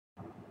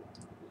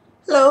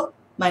Hello,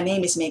 my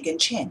name is Megan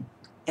Chen,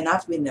 and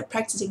I've been a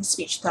practicing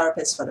speech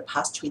therapist for the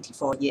past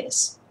 24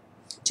 years.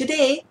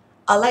 Today,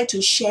 I'd like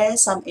to share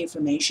some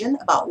information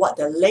about what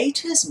the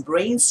latest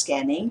brain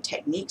scanning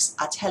techniques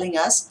are telling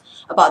us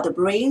about the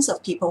brains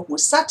of people who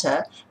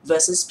stutter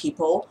versus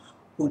people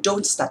who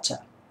don't stutter.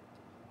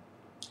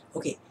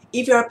 Okay,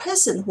 if you're a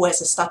person who has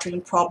a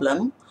stuttering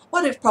problem,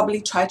 what you've probably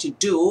tried to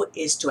do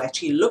is to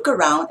actually look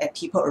around at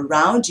people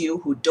around you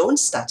who don't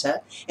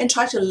stutter and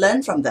try to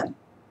learn from them.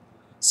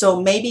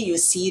 So maybe you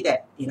see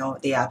that,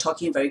 they are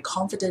talking very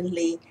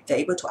confidently, they're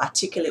able to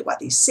articulate what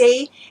they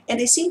say, and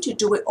they seem to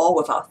do it all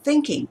without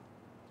thinking.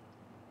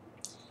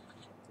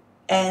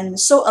 And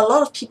so a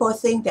lot of people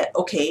think that,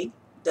 okay,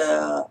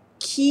 the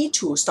key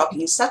to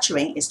stopping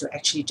stuttering is to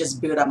actually just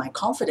build up my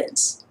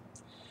confidence.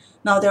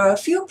 Now, there are a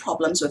few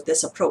problems with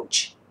this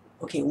approach.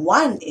 Okay,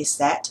 one is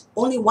that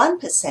only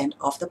 1%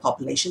 of the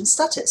population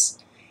stutters.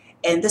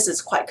 And this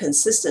is quite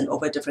consistent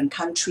over different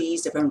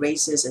countries, different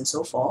races, and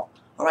so forth.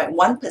 All right,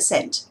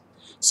 1%.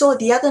 So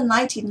the other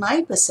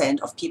 99%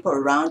 of people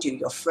around you,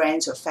 your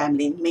friends, your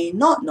family, may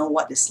not know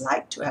what it's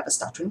like to have a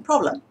stuttering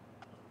problem.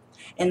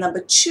 And number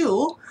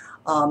two,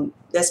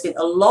 there's been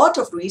a lot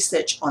of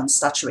research on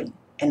stuttering,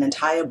 and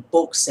entire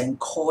books and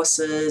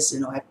courses,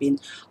 have been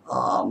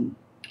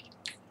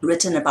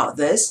written about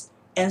this.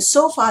 And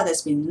so far,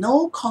 there's been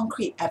no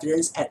concrete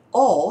evidence at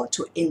all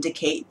to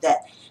indicate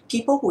that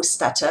people who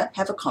stutter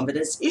have a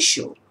confidence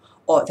issue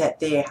or that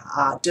they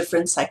are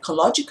different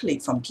psychologically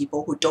from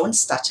people who don't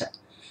stutter.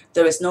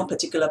 There is no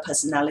particular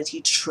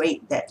personality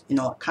trait that,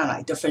 kind of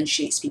like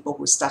differentiates people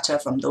who stutter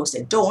from those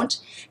that don't.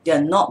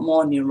 They're not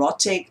more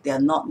neurotic,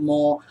 they're not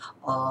more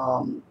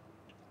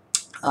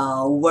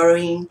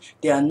worrying,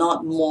 they are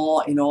not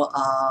more,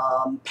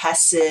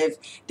 passive,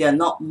 they are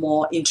not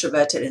more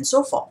introverted and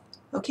so forth.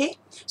 Okay,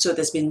 so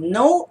there's been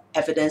no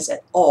evidence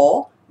at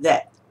all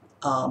that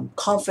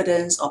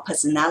confidence or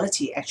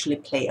personality actually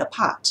play a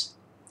part.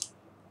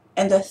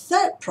 And the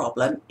third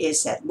problem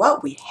is that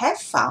what we have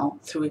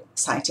found through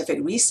scientific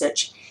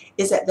research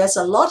is that there's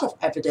a lot of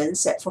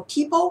evidence that for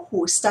people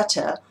who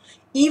stutter,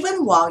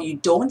 even while you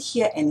don't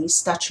hear any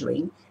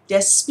stuttering,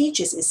 their speech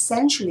is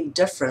essentially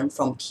different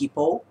from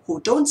people who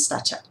don't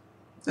stutter.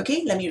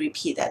 Okay, let me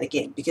repeat that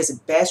again because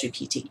it bears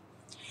repeating.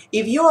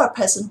 If you're a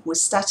person who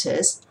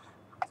stutters,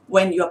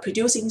 when you're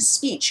producing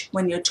speech,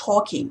 when you're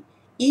talking,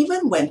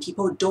 even when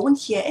people don't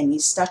hear any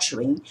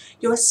stuttering,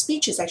 your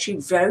speech is actually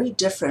very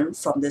different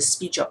from the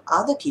speech of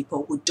other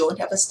people who don't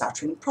have a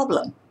stuttering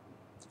problem.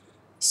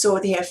 So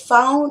they have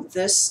found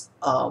this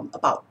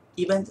about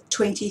even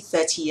 20,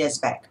 30 years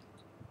back.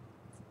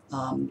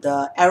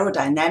 The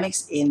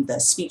aerodynamics in the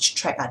speech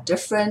tract are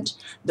different,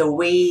 the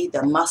way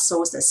the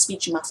muscles, the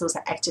speech muscles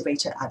are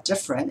activated are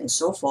different and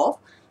so forth.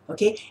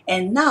 Okay,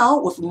 and now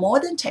with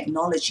modern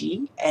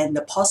technology and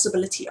the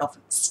possibility of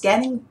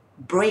scanning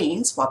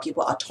brains while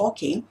people are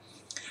talking,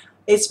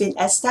 it's been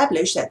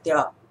established that there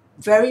are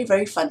very,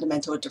 very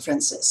fundamental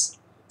differences.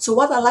 So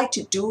what I'd like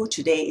to do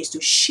today is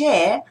to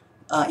share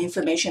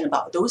information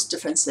about those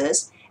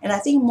differences, and I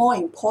think more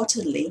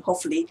importantly,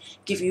 hopefully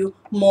give you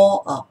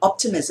more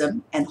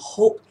optimism and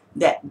hope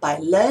that by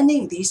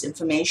learning these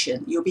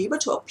information, you'll be able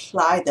to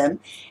apply them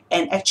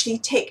and actually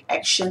take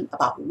action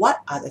about what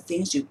are the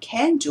things you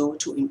can do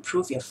to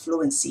improve your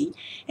fluency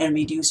and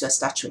reduce your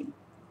stuttering.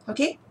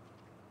 Okay?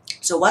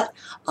 So what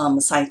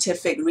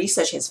scientific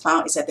research has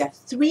found is that there are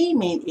three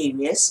main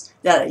areas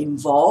that are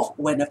involved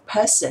when a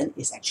person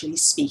is actually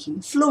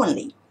speaking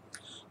fluently.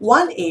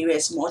 One area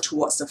is more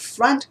towards the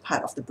front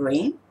part of the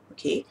brain.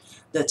 Okay,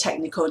 the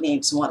technical name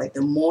is more like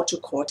the motor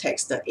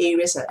cortex, the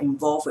areas that are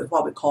involved with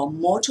what we call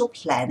motor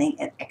planning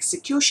and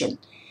execution.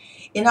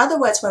 In other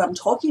words, when I'm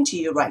talking to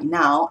you right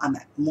now, I'm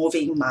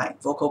moving my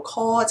vocal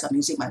cords, I'm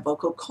using my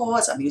vocal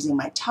cords, I'm using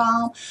my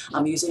tongue,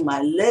 I'm using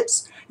my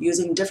lips,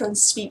 using different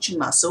speech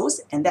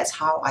muscles, and that's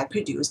how I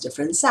produce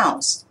different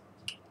sounds.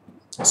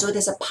 So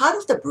there's a part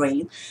of the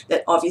brain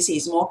that obviously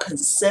is more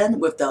concerned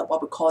with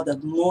what we call the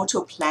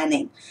motor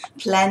planning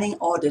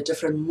all the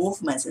different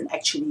movements and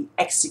actually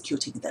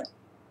executing them.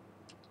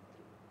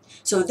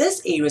 So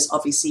this area is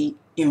obviously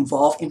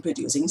involved in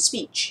producing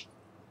speech.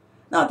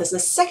 Now, there's a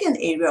second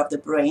area of the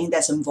brain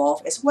that's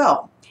involved as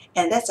well,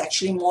 and that's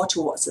actually more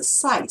towards the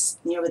sides,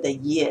 nearer the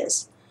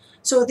ears.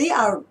 So they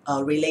are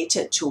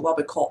related to what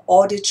we call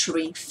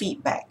auditory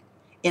feedback.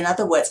 In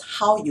other words,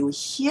 how you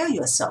hear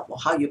yourself or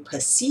how you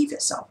perceive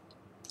yourself.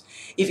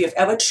 If you've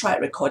ever tried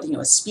recording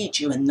your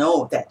speech, you will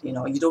know that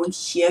you don't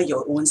hear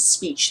your own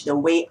speech the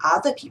way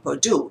other people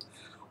do.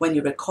 When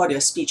you record your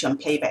speech on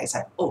playback, it's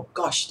like, oh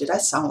gosh, did I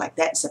sound like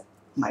that? Is that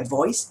my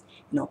voice?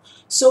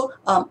 So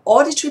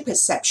auditory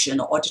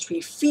perception or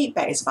auditory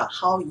feedback is about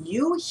how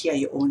you hear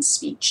your own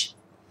speech.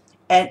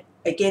 And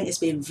again, it's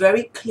been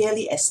very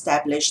clearly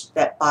established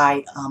that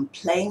by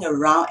playing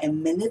around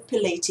and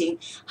manipulating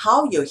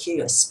how you hear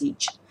your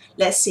speech,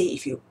 let's say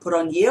if you put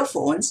on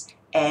earphones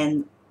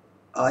and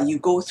you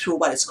go through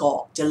what is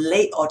called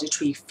delayed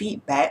auditory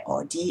feedback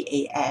or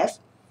DAF,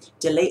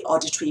 delayed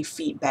auditory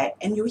feedback,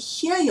 and you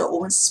hear your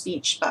own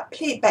speech but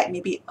play it back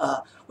maybe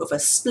with a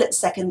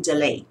split-second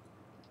delay.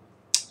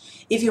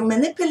 If you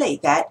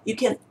manipulate that, you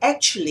can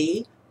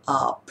actually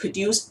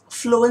produce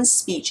fluent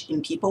speech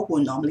in people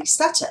who normally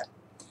stutter.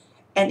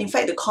 And in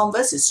fact, the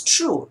converse is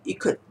true. You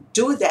could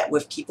do that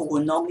with people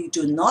who normally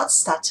do not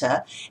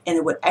stutter, and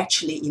it would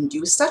actually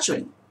induce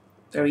stuttering.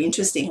 Very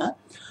interesting, huh?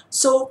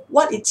 So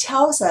what it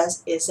tells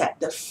us is that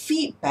the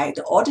feedback,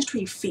 the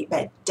auditory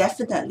feedback,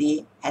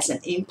 definitely has an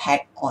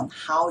impact on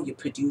how you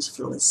produce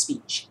fluent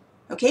speech.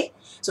 Okay,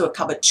 so we'll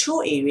cover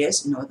two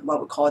areas,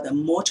 what we call the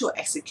motor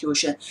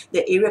execution,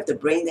 the area of the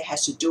brain that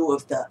has to do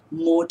with the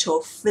motor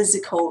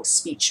physical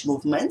speech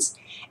movements,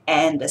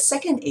 and the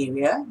second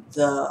area,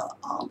 the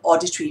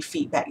auditory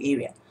feedback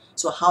area,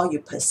 so how you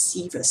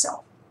perceive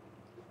yourself.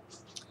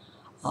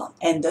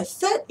 And the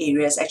third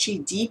area is actually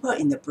deeper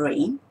in the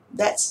brain.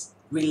 That's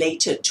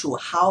related to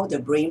how the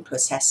brain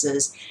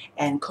processes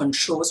and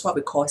controls what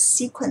we call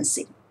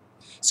sequencing.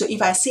 So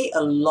if I say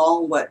a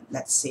long word,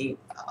 let's say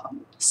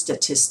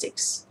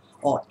statistics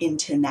or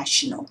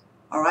international,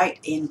 all right,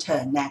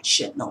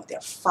 international, there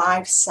are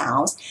 5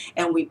 sounds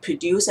and we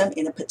produce them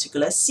in a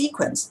particular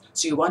sequence.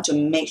 So you want to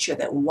make sure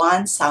that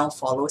one sound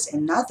follows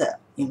another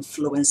in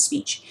fluent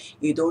speech.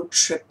 You don't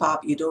trip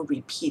up, you don't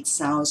repeat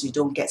sounds, you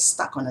don't get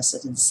stuck on a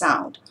certain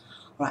sound,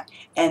 right?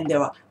 And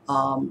there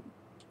are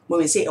when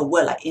we say a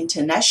word like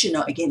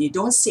international, again, you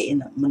don't say it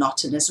in a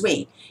monotonous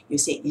way. You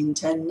say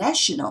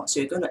international, so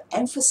you're going to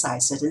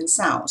emphasize certain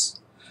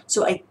sounds.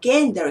 So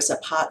again, there is a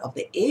part of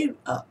the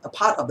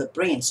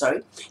brain,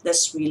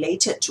 that's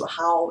related to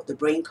how the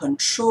brain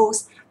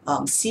controls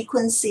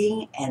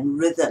sequencing and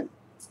rhythm.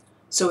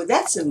 So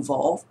that's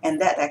involved,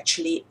 and that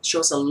actually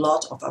shows a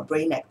lot of our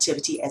brain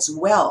activity as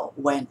well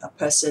when a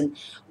person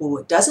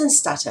who doesn't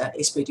stutter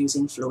is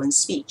producing fluent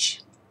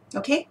speech.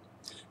 Okay?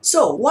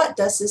 So what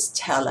does this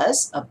tell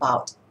us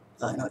about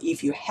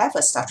if you have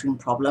a stuttering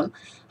problem?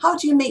 How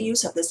do you make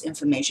use of this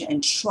information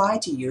and try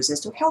to use this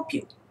to help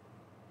you?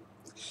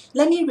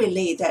 Let me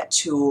relate that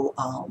to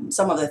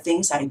some of the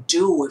things I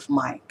do with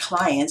my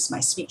clients,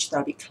 my speech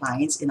therapy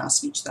clients in our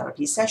speech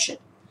therapy session.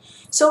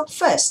 So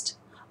first,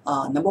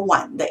 number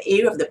one, the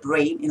area of the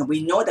brain,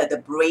 we know that the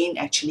brain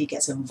actually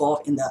gets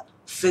involved in the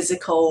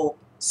physical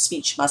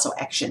speech muscle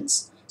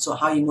actions. So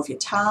how you move your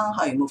tongue,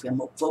 how you move your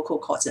vocal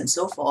cords and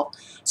so forth.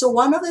 So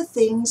one of the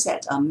things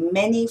that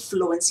many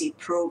fluency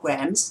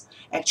programs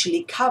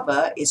actually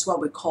cover is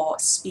what we call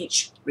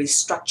speech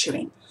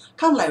restructuring,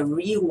 kind of like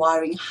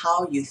rewiring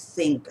how you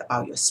think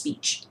about your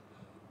speech.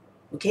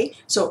 Okay,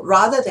 so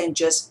rather than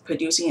just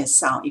producing a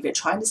sound, if you're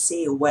trying to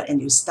say a word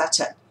and you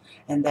stutter,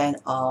 and then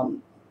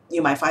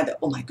you might find that,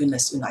 oh my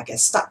goodness, I get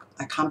stuck,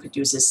 I can't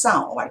produce a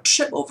sound, or I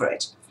trip over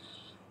it.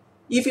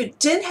 If you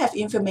didn't have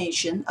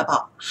information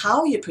about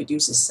how you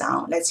produce a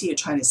sound, let's say you're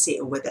trying to say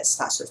a word that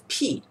starts with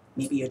P,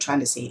 maybe you're trying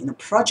to say in a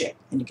project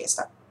and you get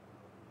stuck.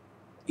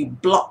 You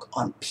block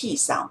on P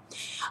sound.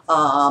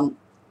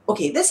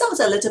 Okay, this sounds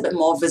a little bit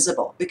more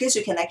visible because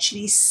you can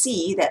actually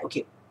see that,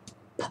 okay,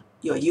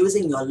 you're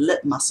using your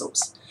lip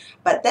muscles.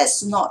 But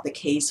that's not the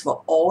case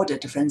for all the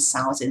different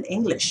sounds in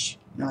English.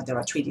 There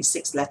are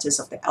 26 letters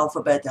of the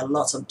alphabet, there are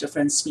lots of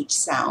different speech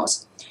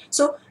sounds.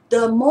 So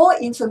the more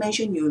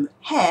information you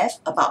have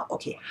about,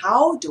 okay,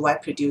 how do I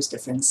produce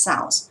different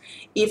sounds?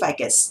 If I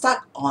get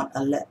stuck on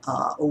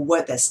a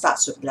word that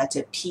starts with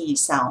letter P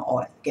sound,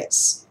 or I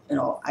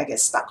get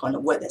stuck on a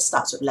word that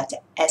starts with letter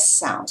S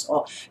sounds,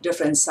 or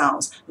different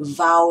sounds,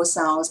 vowel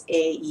sounds,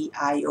 A, E,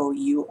 I, O,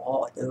 U,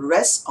 or the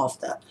rest of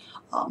the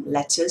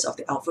letters of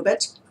the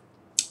alphabet,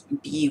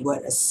 B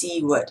word, a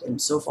C word,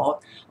 and so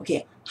forth.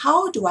 Okay,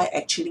 how do I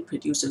actually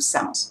produce those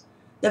sounds?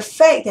 The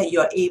fact that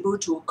you're able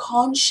to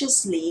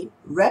consciously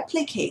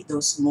replicate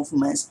those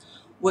movements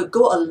will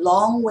go a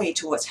long way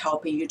towards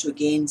helping you to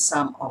gain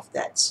some of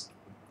that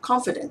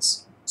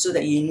confidence, so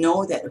that you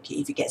know that, okay,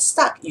 if you get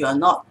stuck, you are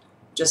not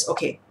just,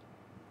 okay,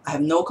 I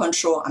have no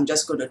control, I'm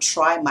just going to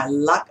try my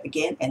luck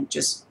again and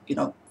just,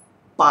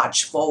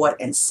 barge forward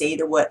and say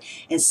the word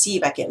and see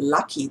if I get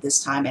lucky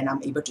this time and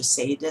I'm able to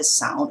say the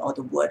sound or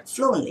the word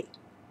fluently.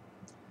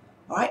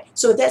 All right,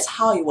 so that's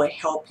how it will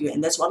help you,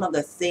 and that's one of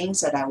the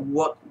things that I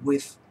work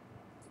with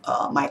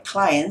my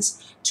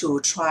clients to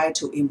try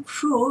to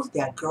improve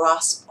their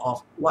grasp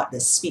of what the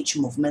speech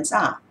movements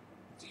are.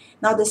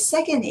 Now, the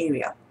second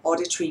area,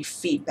 auditory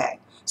feedback.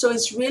 So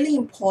it's really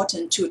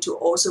important to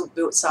also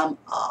build some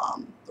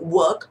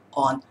work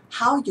on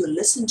how you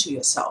listen to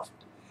yourself,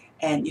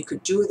 and you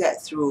could do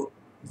that through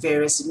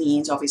various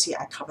means. Obviously,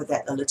 I cover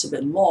that a little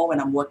bit more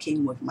when I'm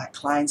working with my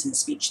clients in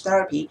speech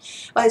therapy,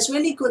 but it's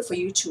really good for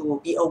you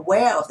to be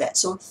aware of that.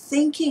 So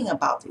thinking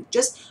about it,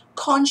 just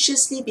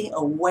consciously being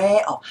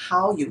aware of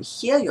how you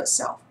hear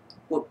yourself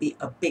would be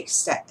a big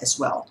step as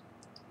well.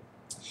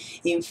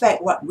 In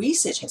fact, what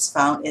research has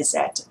found is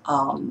that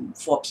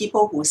for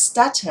people who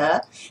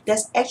stutter,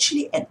 there's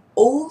actually an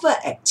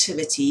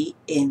overactivity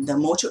in the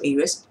motor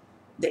areas,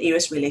 the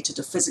areas related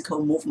to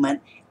physical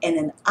movement, and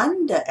an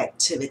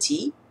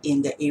underactivity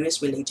in the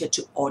areas related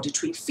to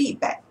auditory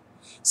feedback.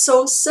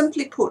 So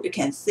simply put, you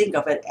can think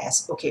of it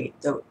as, okay,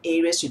 the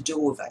areas to do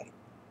with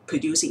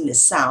producing the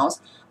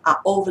sounds are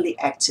overly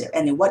active,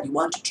 and then what you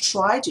want to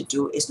try to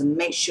do is to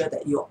make sure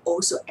that you're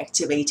also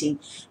actively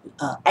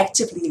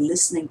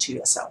listening to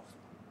yourself.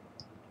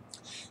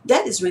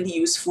 That is really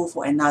useful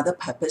for another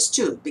purpose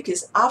too,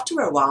 because after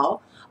a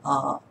while,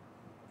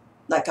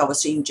 like I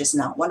was saying just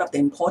now, one of the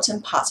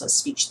important parts of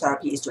speech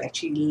therapy is to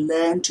actually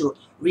learn to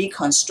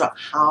reconstruct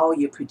how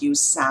you produce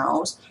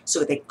sounds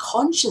so they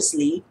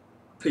consciously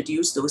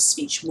produce those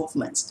speech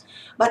movements.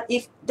 But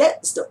if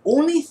that's the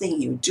only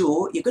thing you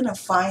do, you're going to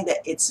find that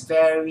it's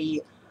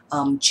very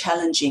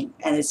challenging,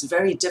 and it's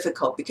very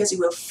difficult, because it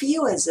will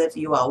feel as if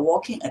you are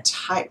walking a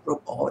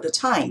tightrope all the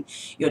time.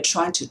 You're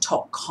trying to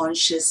talk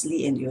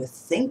consciously, and you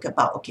think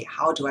about, okay,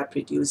 how do I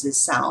produce this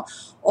sound,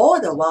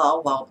 all the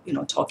while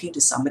talking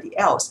to somebody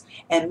else.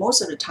 And most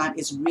of the time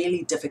it's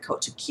really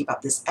difficult to keep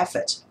up this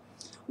effort.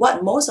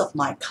 What most of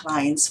my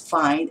clients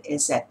find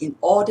is that in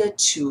order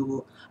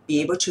to be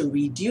able to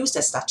reduce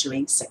their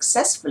stuttering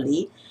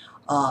successfully,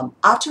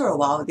 after a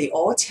while, they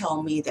all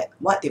tell me that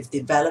what they've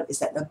developed is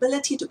that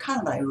ability to kind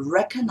of like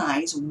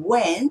recognize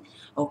when,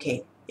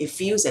 okay, it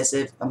feels as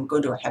if I'm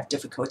going to have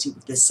difficulty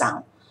with this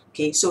sound.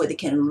 Okay, so they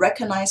can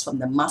recognize from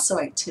the muscle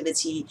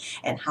activity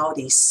and how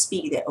they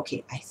speak that,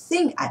 okay, I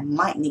think I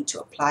might need to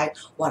apply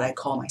what I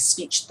call my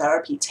speech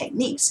therapy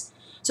techniques.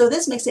 So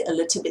this makes it a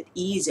little bit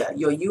easier.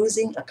 You're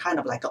using a kind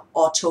of like an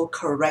auto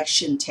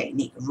correction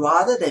technique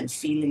rather than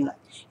feeling like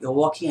you're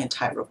walking a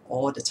tightrope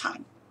all the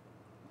time.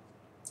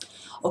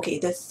 Okay,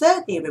 the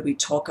third area we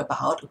talk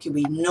about, okay,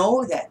 we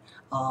know that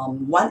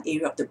one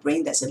area of the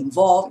brain that's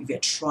involved if you're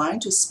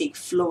trying to speak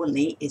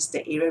fluently is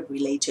the area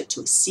related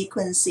to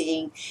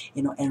sequencing,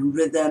 and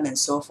rhythm and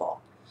so forth.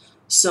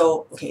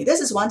 So, okay, this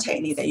is one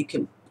technique that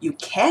you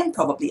can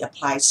probably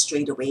apply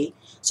straight away.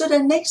 So the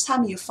next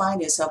time you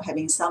find yourself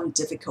having some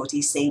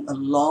difficulty saying a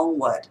long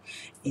word,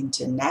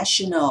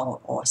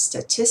 international or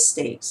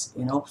statistics,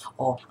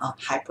 or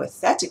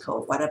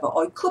hypothetical, whatever,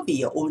 or it could be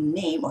your own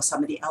name or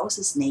somebody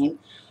else's name,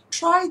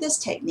 try this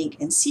technique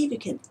and see if you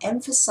can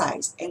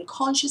emphasize and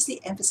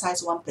consciously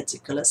emphasize one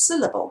particular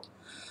syllable.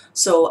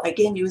 So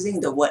again,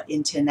 using the word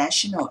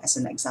international as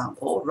an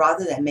example,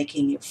 rather than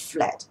making it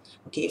flat.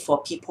 Okay,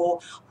 for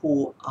people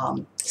who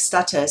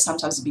stutter,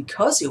 sometimes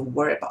because you're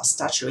worried about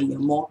stuttering, you're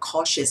more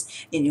cautious,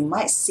 and you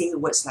might say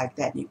words like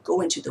that. You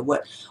go into the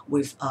word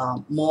with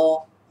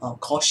more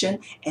caution,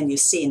 and you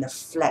say in a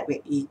flat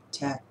way,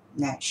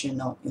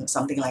 international,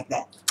 something like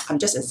that. I'm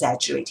just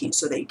exaggerating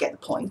so that you get the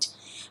point.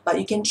 But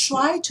you can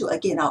try to,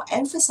 again, I'll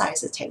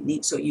emphasize the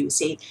technique. So you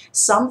say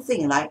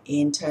something like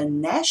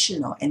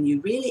international, and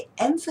you really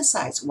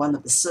emphasize one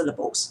of the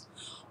syllables.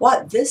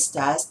 What this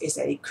does is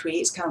that it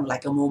creates kind of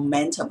like a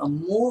momentum, a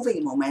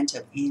moving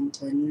momentum,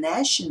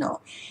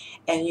 international.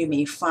 And you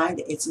may find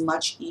that it's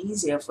much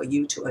easier for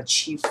you to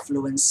achieve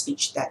fluent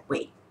speech that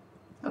way.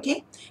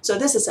 Okay, so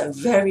this is a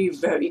very,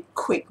 very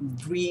quick,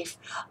 brief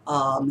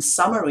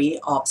summary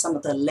of some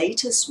of the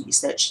latest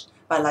research.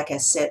 But like I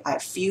said, I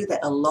feel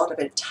that a lot of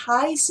it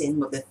ties in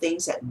with the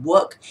things that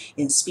work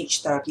in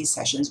speech therapy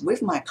sessions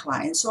with my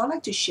clients. So I'd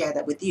like to share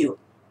that with you.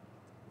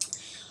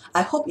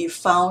 I hope you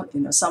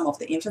found some of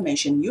the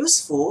information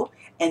useful,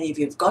 and if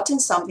you've gotten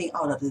something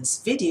out of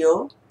this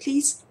video,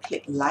 please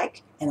click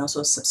like and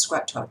also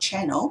subscribe to our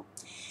channel.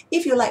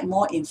 If you'd like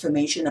more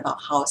information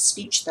about how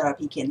speech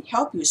therapy can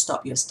help you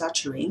stop your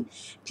stuttering,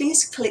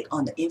 please click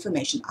on the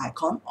information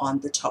icon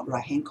on the top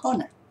right-hand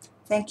corner.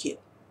 Thank you.